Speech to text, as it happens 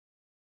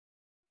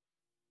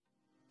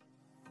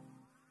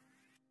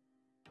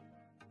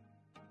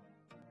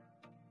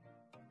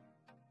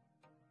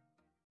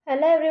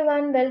Hello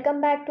everyone, welcome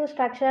back to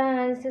structural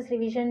analysis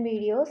revision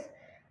videos.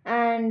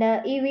 And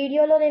ఈ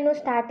వీడియోలో నేను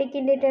static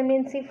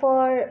ఇండిటర్మినెన్సీ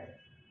for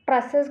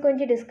trusses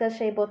గురించి discuss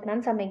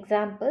చేయబోతున్నాను. Some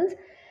examples.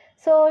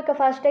 సో ఇక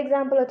ఫస్ట్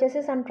ఎగ్జాంపుల్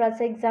వచ్చేసి some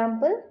truss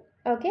example.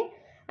 Okay,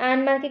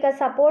 and మనకి ఇక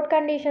సపోర్ట్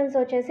కండిషన్స్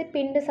వచ్చేసి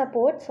పిన్డ్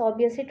సపోర్ట్స్,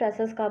 ఆబ్వియస్లీ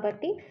ట్రస్సెస్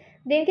కాబట్టి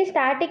దీనికి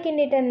స్టాటిక్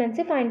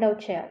ఇండిటర్మినెన్సీ ఫైండ్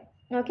అవుట్ చేయాలి.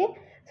 Okay,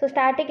 so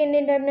static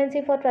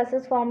ఇండిటర్మినెన్సీ for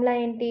trusses formula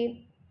ఏంటి?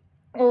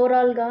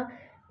 ఓవరాల్గా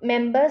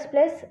members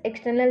plus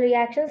external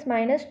reactions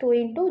minus 2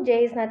 into j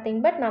is nothing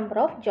but number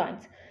of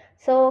joints.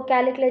 So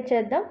calculate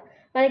చేద్దాం.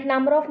 మనకి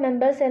number of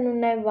members ఎన్ని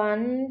ఉన్నాయి?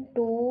 1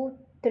 2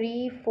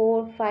 3 4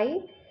 5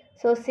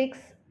 so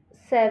 6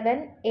 7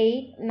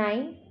 8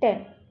 9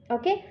 10.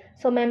 Okay,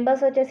 so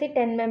members వచ్చేసి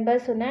 10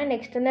 members ఉన్నాయి and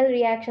external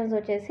reactions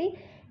వచ్చేసి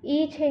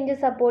each hinge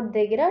support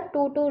దగ్గర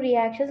 2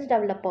 రియాక్షన్స్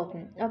డెవలప్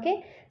అవుతుంది. Okay,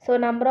 so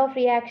number of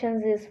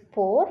reactions is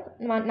 4,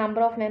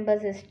 number of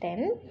members is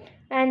 10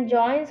 and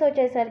joints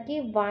వచ్చేసరికి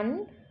 1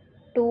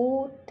 2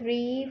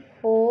 3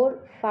 4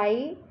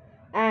 5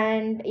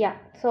 అండ్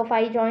సో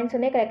 5 జాయింట్స్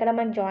ఉన్నాయి. ఇక్కడ ఎక్కడ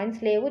మనకి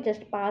జాయింట్స్ లేవు,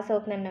 జస్ట్ పాస్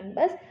అవుతున్నాయి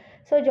మెంబర్స్.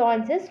 So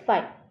joints is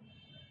 5.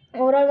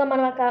 ఓవరాల్గా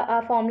మనం ఆ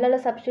ఫార్ములాలో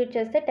సబ్స్టిట్యూట్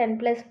చేస్తే 10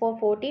 + 4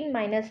 14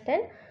 -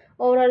 10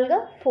 ఓవరాల్గా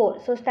 4.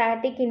 So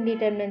static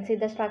ఇండిటర్మినెన్సీ,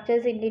 the structure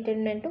is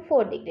indeterminate to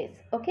 4 degrees.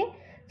 Okay,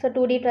 so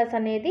 2D truss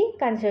అనేది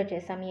కన్సిడర్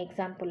చేసాం ఈ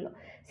ఎగ్జాంపుల్లో.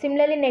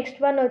 సిమిలర్లీ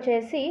నెక్స్ట్ వన్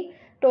వచ్చేసి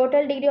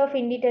total degree of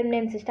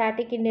ఇండిటర్మినెన్సీ,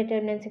 static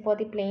ఇండిటర్మినెన్సీ for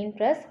the plain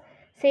truss.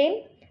 Same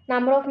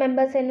number of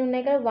members ఎన్ని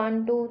ఉన్నాయి కదా, 1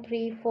 2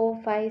 3 4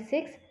 5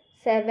 6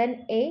 7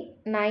 8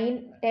 9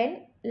 10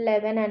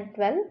 11 and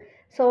 12.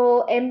 So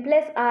m +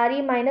 re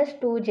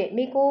 - 2j.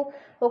 మీకు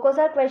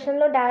ఒక్కోసారి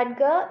క్వశ్చన్లో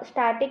డైరెక్ట్గా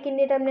స్టాటిక్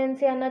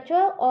ఇండిటర్మినెన్సీ అనొచ్చు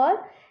are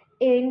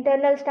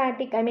internal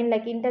static,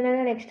 like internal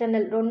and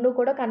external రెండు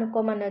కూడా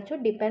కనుక్కోమనొచ్చు,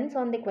 డిపెండ్స్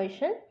ఆన్ ది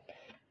క్వశ్చన్.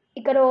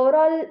 ఇక్కడ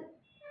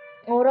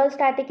overall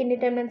static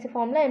ఇండిటర్మినెన్సీ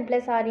formula m + re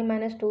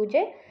 -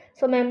 2j.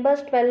 So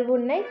members 12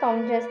 ఉన్నాయి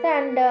కౌంట్ చేస్తే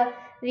and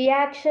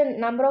reaction,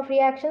 number of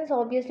reactions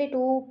obviously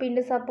 2 pinned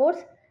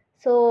supports,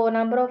 so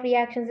number of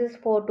reactions is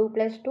 4, 2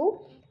 + 2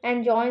 and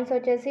joints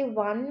వచ్చేసి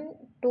 1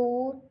 2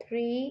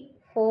 3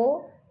 4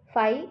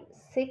 5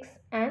 6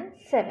 and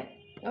 7.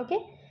 Okay,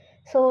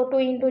 so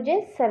 2 into j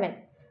 7.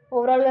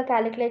 ఓవరాల్గా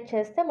calculate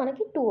చేస్తే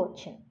మనకి 2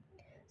 వచ్చింది.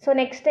 So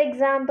next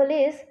example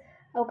is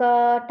ఒక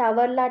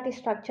tower లాంటి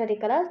structure.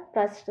 ఇక్కడ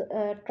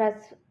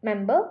ట్రస్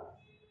మెంబర్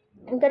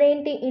ఇక్కడ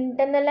ఏంటి,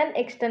 ఇంటర్నల్ అండ్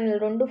ఎక్స్టర్నల్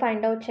రెండు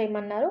ఫైండ్ అవుట్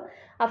చేయమన్నారు.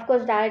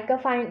 అఫ్కోర్స్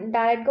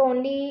డైరెక్ట్గా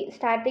ఓన్లీ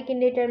స్టాటిక్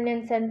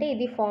ఇండిటర్మినెన్సీ అంటే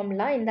ఇది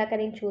ఫార్ములా ఇందాక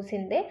నేను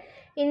చూసిందే.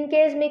 ఇన్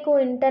కేస్ మీకు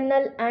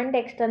ఇంటర్నల్ అండ్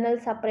ఎక్స్టర్నల్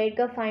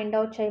సపరేట్గా ఫైండ్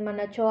అవుట్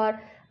చేయమనొచ్చు ఆర్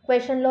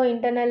క్వశ్చన్లో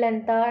ఇంటర్నల్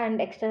ఎంత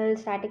అండ్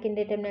ఎక్స్టర్నల్ స్టాటిక్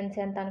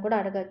ఇండిటర్మినెన్సీ ఎంత అని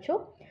కూడా అడగచ్చు.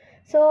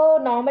 సో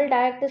నార్మల్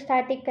డైరెక్ట్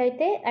స్టాటిక్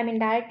అయితే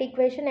direct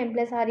equation m +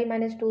 re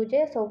 -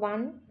 2j. So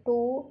 1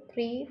 2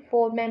 3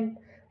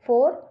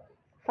 4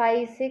 5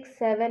 6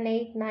 7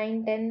 8 9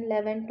 10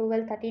 11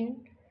 12 13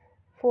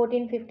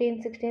 14 15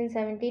 16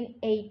 17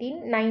 18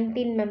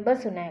 19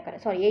 members ఉన్నాయి అక్కడ,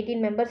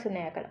 18 మెంబర్స్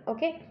ఉన్నాయి అక్కడ.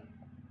 Okay,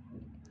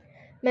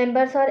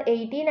 members are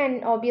 18 and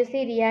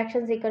obviously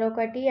reactions ఇక్కడ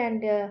ఒకటి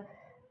అండ్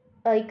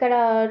ఇక్కడ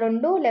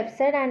 2 left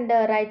side and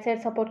right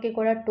side సపోర్ట్కి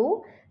కూడా 2.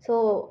 సో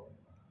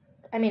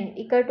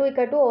ఇక్కడ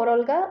 2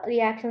 ఓవరాల్గా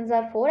reactions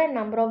are 4 and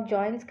number of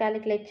joints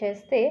calculate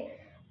చేస్తే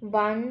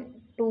 1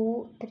 2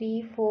 3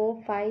 4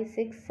 5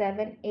 6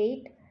 7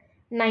 8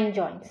 9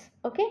 జాయింట్స్.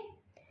 ఓకే,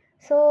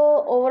 సో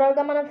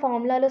ఓవరాల్గా మనం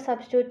ఫార్ములాలో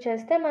సబ్స్టిట్యూట్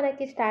చేస్తే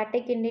మనకి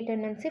స్టాటిక్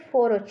ఇండిటర్మినెన్సీ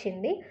 4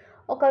 వచ్చింది.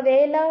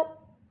 ఒకవేళ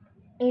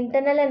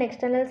ఇంటర్నల్ అండ్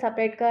ఎక్స్టర్నల్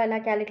సపరేట్గా ఎలా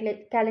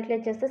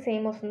క్యాలిక్యులేట్ చేస్తే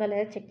సేమ్ వస్తుందో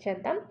లేదో చెక్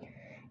చేద్దాం.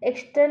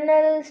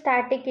 ఎక్స్టర్నల్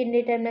స్టాటిక్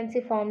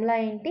ఇండిటర్మినెన్సీ ఫార్ములా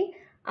ఏంటి,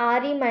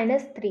 re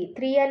 - 3.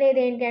 3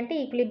 అనేది ఏంటి అంటే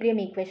ఈక్విలిబ్రియం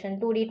ఈక్వేషన్,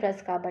 2D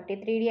ట్రస్ కాబట్టి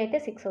 3D అయితే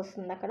 6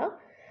 వస్తుంది అక్కడ.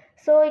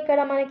 సో ఇక్కడ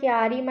మనకి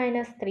re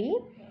 - 3,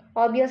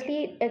 ఆబ్వియస్లీ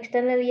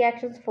ఎక్స్టర్నల్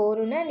రియాక్షన్స్ 4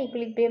 ఉన్నాయి and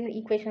equilibrium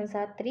equations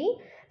are 3.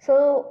 So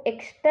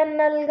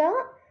ఎక్స్టర్నల్గా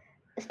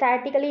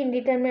స్టాటికలీ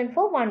indeterminate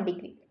for 1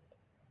 degree.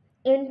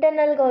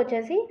 ఇంటర్నల్గా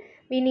వచ్చేసి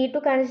we need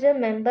to consider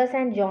members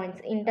and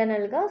joints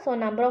ఇంటర్నల్గా. So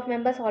number of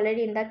members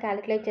already ఇందాక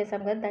క్యాలిక్యులేట్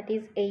చేసాం కదా, that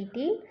is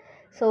 18.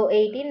 So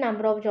 18,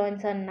 number of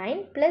joints are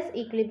 9 plus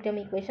equilibrium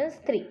equations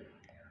 3.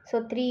 So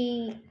 3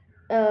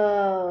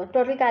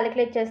 total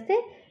calculate చేస్తే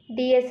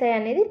DSI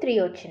అనేది 3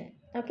 వచ్చింది.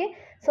 Okay,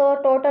 so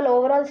total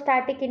overall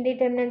static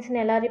ఇండిటర్మినెన్సీని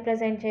ఎలా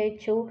represent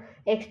చేయొచ్చు,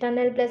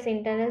 external plus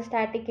internal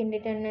static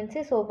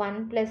ఇండిటర్మినెన్సీ. So 1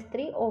 +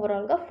 3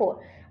 ఓవరాల్గా 4.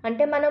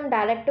 అంటే మనం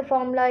డైరెక్ట్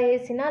ఫార్ములా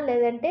వేసినా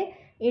లేదంటే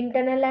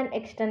ఇంటర్నల్ అండ్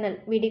ఎక్స్టర్నల్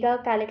విడిగా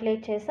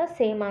క్యాలిక్యులేట్ చేస్తే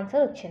సేమ్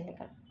ఆన్సర్ వచ్చింది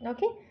ఇక్కడ.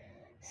 Okay,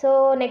 so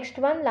next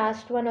one,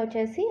 last one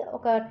వచ్చేసి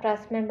ఒక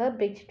truss member,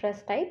 bridge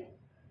truss type.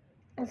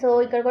 So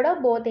ఇక్కడ కూడా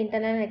బోత్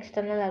ఇంటర్నల్ అండ్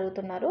ఎక్స్టర్నల్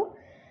అడుగుతున్నారు.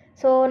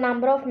 So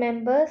number of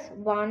members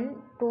 1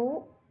 2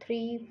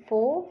 3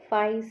 4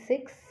 5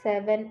 6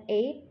 7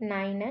 8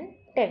 9 and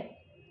 10.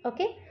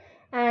 Okay,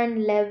 and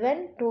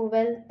 11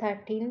 12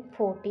 13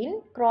 14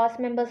 cross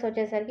members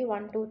వచ్చేసరికి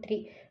 1 2 3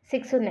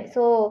 6 ఉన్నాయి.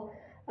 సో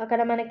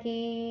అక్కడ మనకి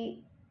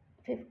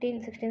 15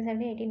 16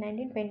 17 18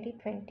 19 20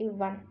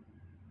 21.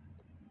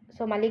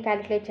 సో మళ్ళీ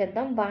క్యాలిక్యులేట్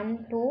చేద్దాం. 1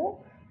 2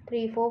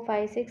 3 4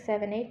 5 6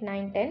 7 8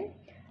 9 10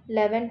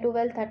 11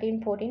 12 13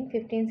 14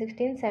 15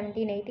 16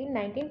 17 18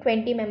 19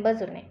 20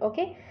 మెంబర్స్ ఉన్నాయి.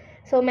 Okay,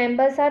 so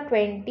members are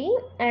 20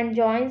 and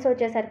joins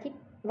వచ్చేసరికి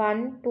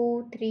 1 2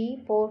 3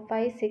 4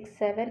 5 6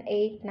 7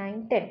 8 9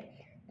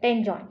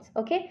 10 జాయిన్స్.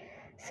 ఓకే,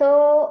 సో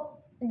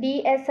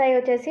డిఎస్ఐ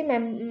వచ్చేసి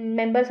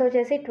మెంబర్స్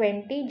వచ్చేసి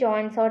 20,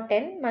 జాయిన్స్ ఆర్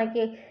 10.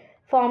 మనకి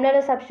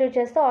ఫార్ములాలో సబ్స్టిట్యూట్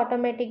చేస్తే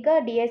ఆటోమేటిక్గా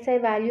డిఎస్ఐ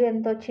వాల్యూ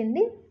ఎంత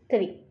వచ్చింది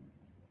 3.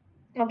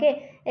 ఓకే,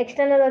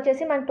 ఎక్స్టర్నల్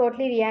వచ్చేసి మనకు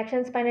టోటలీ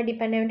రియాక్షన్స్ పైన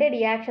డిపెండ్ అయి ఉంటాయి.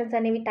 రియాక్షన్స్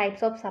అనేవి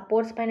టైప్స్ ఆఫ్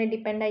సపోర్ట్స్ పైన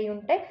డిపెండ్ అయి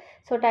ఉంటాయి.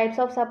 So types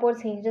of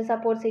supports hinge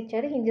supports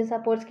ఇచ్చారు. హింజ్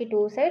సపోర్ట్స్కి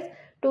 2 sides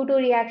 2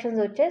 రియాక్షన్స్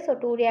వచ్చాయి. సో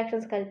 2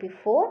 రియాక్షన్స్ కలిపి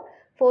 4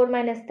 4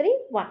 - 3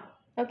 1.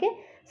 ఓకే,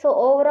 సో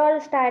ఓవరాల్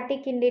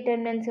స్టాటిక్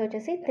ఇండిటర్మినెన్సీ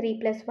వచ్చేసి 3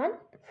 + 1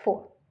 4.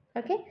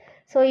 ఓకే,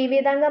 సో ఈ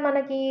విధంగా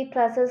మనకి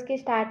ట్రసెస్కి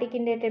స్టాటిక్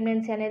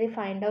ఇండిటర్మినెన్సీ అనేది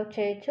ఫైండ్ అవుట్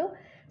చేయొచ్చు.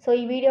 సో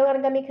ఈ వీడియో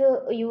కనుక మీకు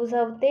యూజ్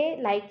అవుతే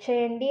లైక్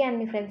చేయండి అండ్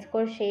మీ ఫ్రెండ్స్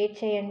కూడా షేర్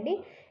చేయండి.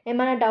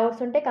 ఏమైనా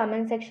డౌట్స్ ఉంటే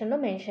కామెంట్ సెక్షన్లో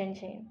మెన్షన్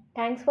చేయండి.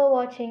 Thanks for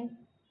watching.